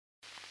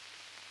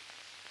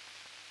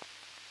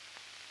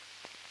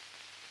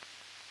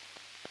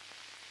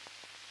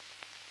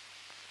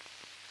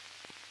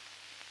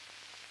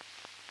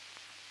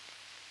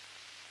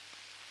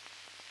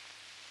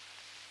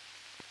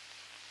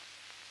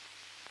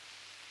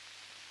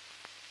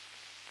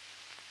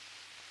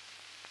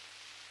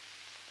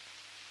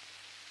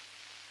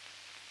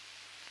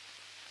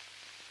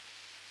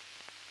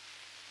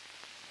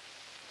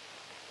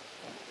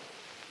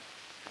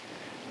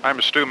I'm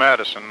Stu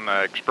Madison,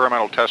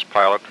 experimental test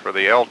pilot for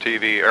the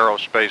LTV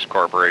Aerospace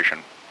Corporation.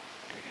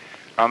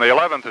 On the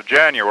 11th of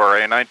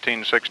January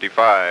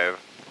 1965,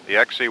 the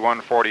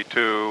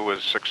XC-142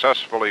 was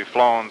successfully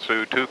flown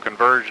through 2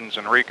 conversions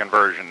and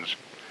reconversions,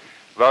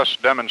 thus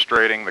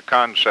demonstrating the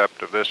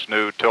concept of this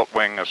new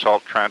tilt-wing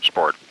assault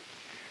transport.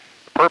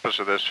 The purpose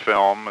of this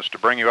film is to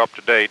bring you up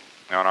to date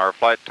on our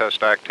flight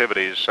test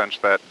activities since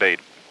that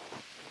date.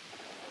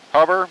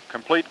 However,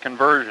 complete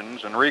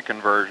conversions and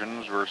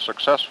reconversions were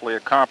successfully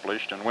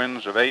accomplished in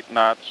winds of 8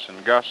 knots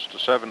and gusts to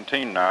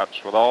 17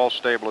 knots with all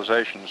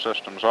stabilization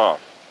systems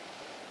off.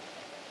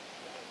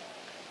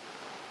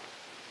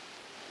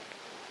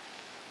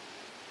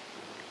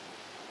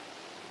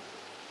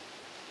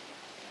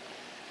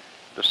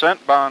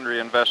 Descent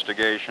boundary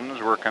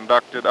investigations were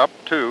conducted up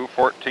to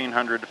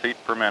 1,400 feet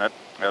per minute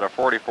at a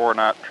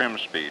 44-knot trim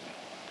speed.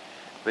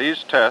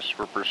 These tests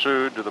were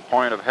pursued to the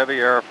point of heavy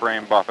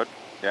airframe buffet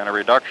and a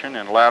reduction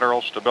in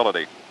lateral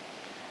stability.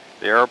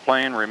 The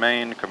airplane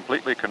remained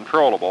completely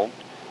controllable,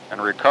 and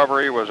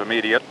recovery was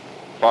immediate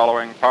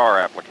following power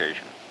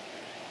application.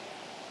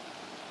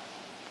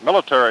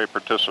 Military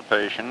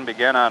participation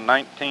began on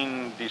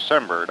 19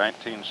 December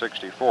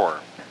 1964.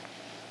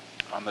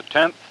 On the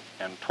 10th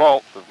and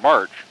 12th of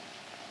March,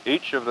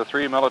 each of the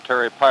 3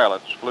 military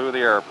pilots flew the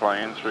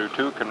airplane through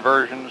 2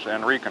 conversions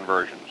and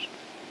reconversions.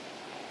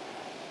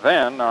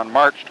 Then, on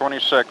March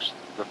 26th,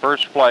 the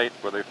first flight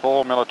with a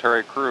full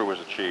military crew was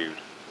achieved.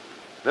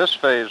 This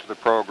phase of the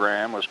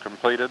program was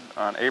completed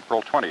on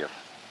April 20th.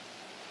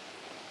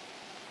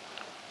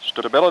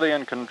 Stability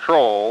and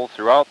control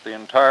throughout the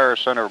entire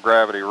center of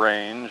gravity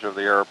range of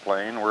the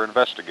airplane were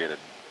investigated.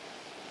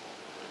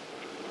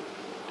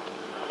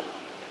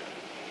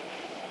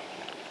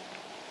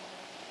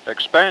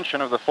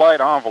 Expansion of the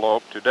flight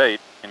envelope to date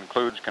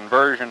includes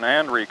conversion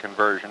and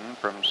reconversion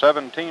from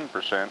 17%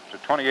 to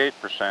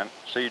 28%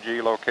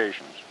 CG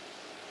locations.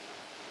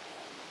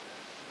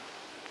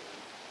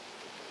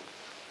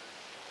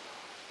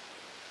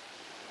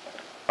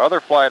 Other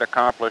flight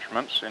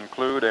accomplishments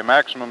include a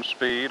maximum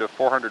speed of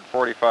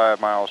 445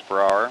 miles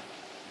per hour,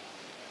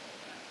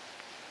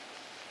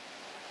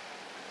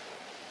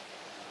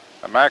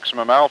 a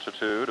maximum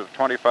altitude of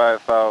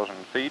 25,000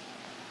 feet,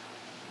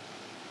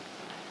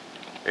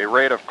 a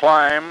rate of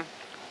climb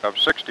of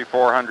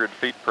 6,400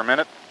 feet per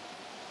minute,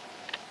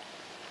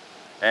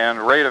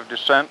 and rate of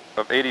descent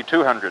of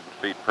 8,200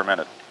 feet per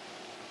minute.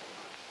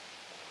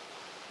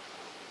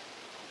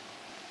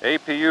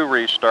 APU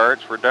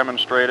restarts were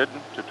demonstrated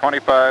to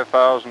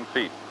 25,000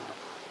 feet.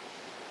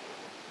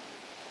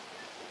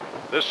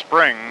 This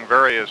spring,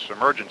 various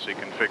emergency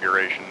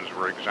configurations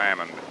were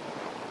examined.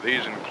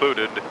 These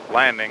included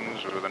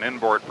landings with an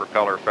inboard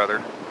propeller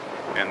feathered,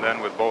 and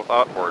then with both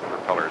outboard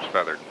propellers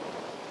feathered.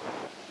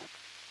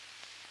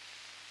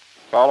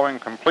 Following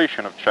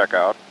completion of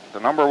checkout, the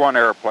number 1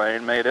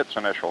 airplane made its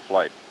initial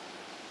flight.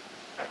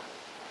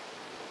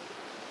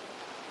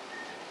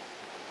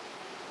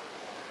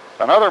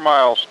 Another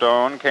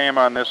milestone came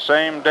on this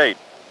same date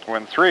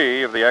when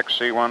 3 of the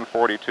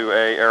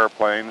XC-142A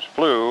airplanes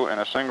flew in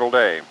a single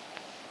day.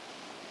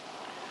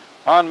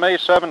 On May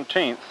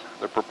 17th,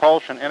 the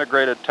Propulsion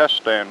Integrated Test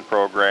Stand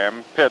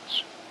Program,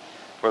 PITS,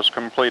 was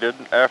completed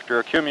after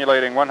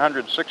accumulating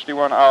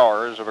 161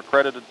 hours of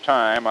accredited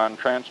time on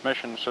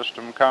transmission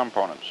system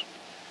components.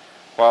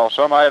 While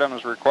some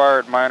items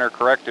required minor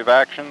corrective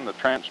action, the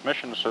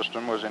transmission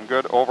system was in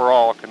good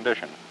overall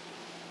condition.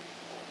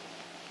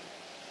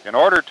 In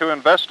order to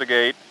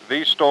investigate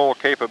VSTOL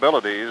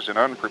capabilities in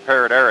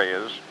unprepared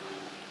areas,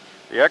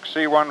 the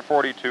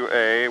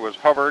XC-142A was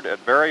hovered at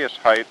various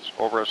heights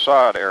over a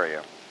sod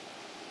area.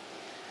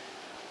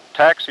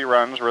 Taxi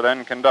runs were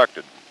then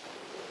conducted.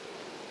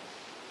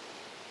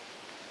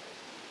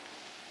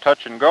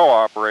 Touch-and-go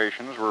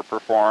operations were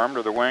performed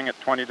with the wing at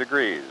 20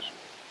 degrees.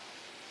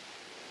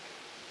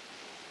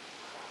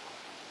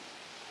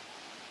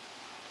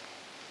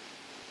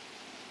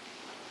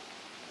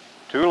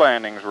 Two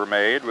landings were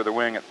made with the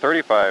wing at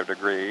 35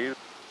 degrees.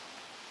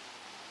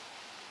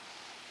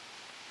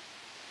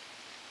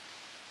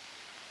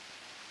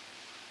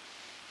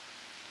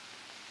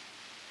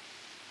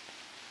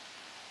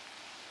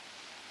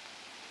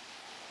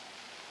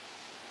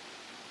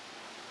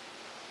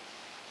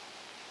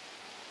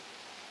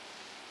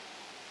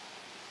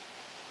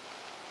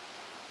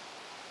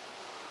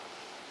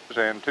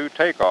 And 2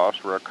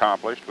 takeoffs were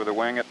accomplished with the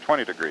wing at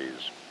 20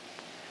 degrees.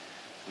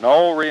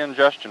 No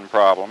re-ingestion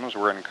problems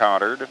were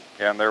encountered,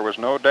 and there was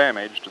no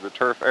damage to the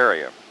turf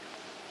area.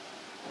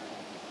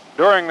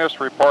 During this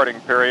reporting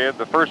period,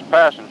 the first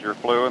passenger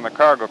flew in the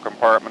cargo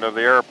compartment of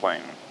the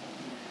airplane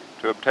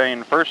to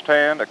obtain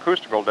first-hand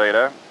acoustical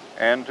data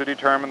and to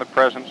determine the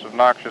presence of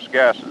noxious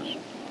gases.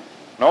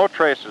 No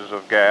traces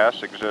of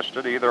gas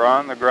existed either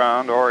on the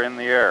ground or in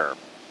the air.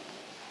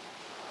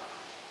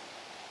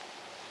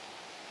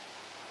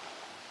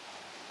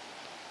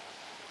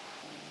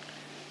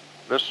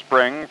 This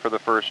spring, for the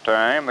first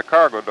time, the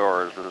cargo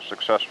doors were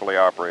successfully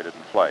operated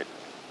in flight.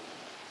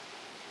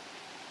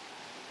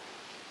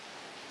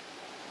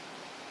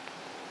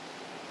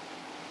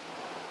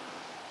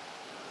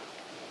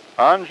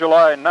 On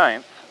July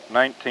 9th,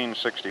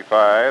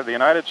 1965, the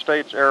United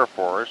States Air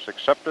Force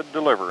accepted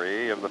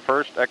delivery of the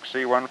first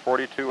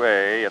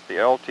XC-142A at the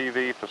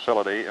LTV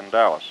facility in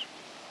Dallas.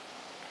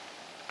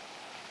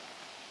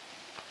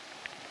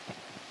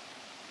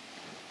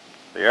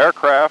 The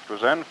aircraft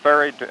was then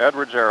ferried to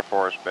Edwards Air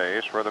Force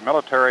Base, where the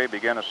military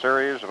began a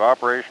series of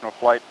operational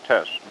flight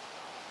tests,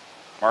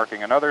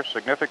 marking another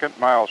significant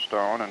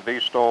milestone in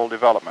VSTOL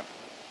development.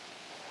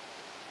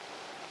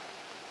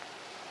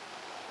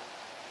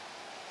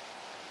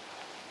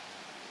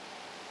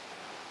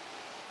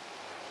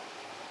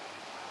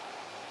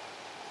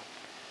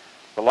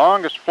 The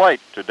longest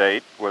flight to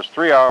date was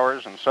 3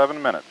 hours and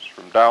 7 minutes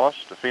from Dallas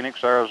to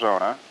Phoenix,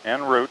 Arizona,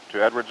 en route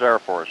to Edwards Air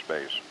Force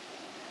Base.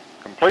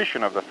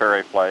 Completion of the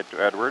ferry flight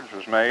to Edwards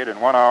was made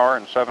in 1 hour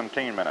and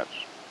 17 minutes.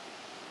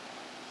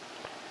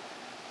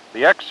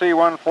 The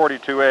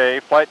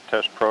XC-142A flight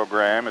test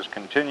program is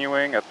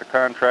continuing at the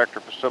contractor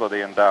facility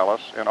in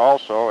Dallas and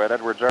also at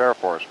Edwards Air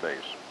Force Base.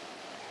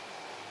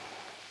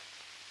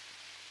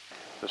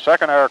 The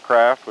second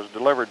aircraft was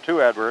delivered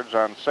to Edwards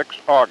on 6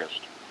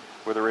 August,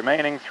 with the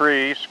remaining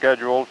 3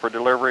 scheduled for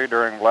delivery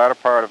during the latter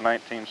part of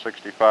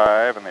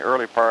 1965 and the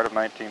early part of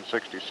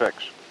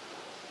 1966.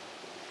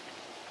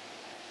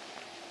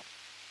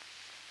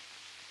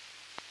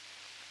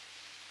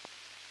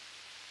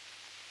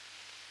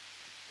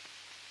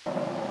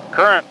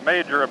 Current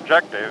major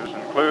objectives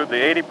include the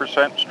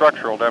 80%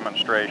 structural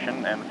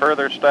demonstration and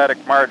further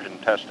static margin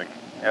testing,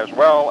 as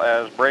well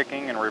as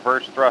braking and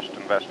reverse thrust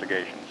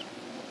investigations.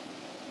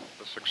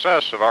 The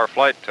success of our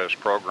flight test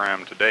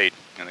program to date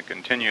and the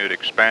continued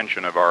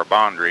expansion of our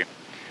boundary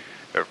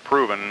have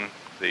proven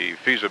the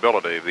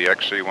feasibility of the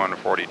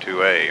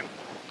XC-142A.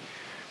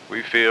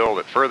 We feel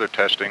that further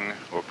testing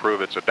will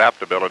prove its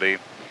adaptability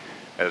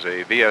as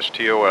a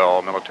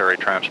VSTOL military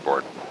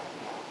transport.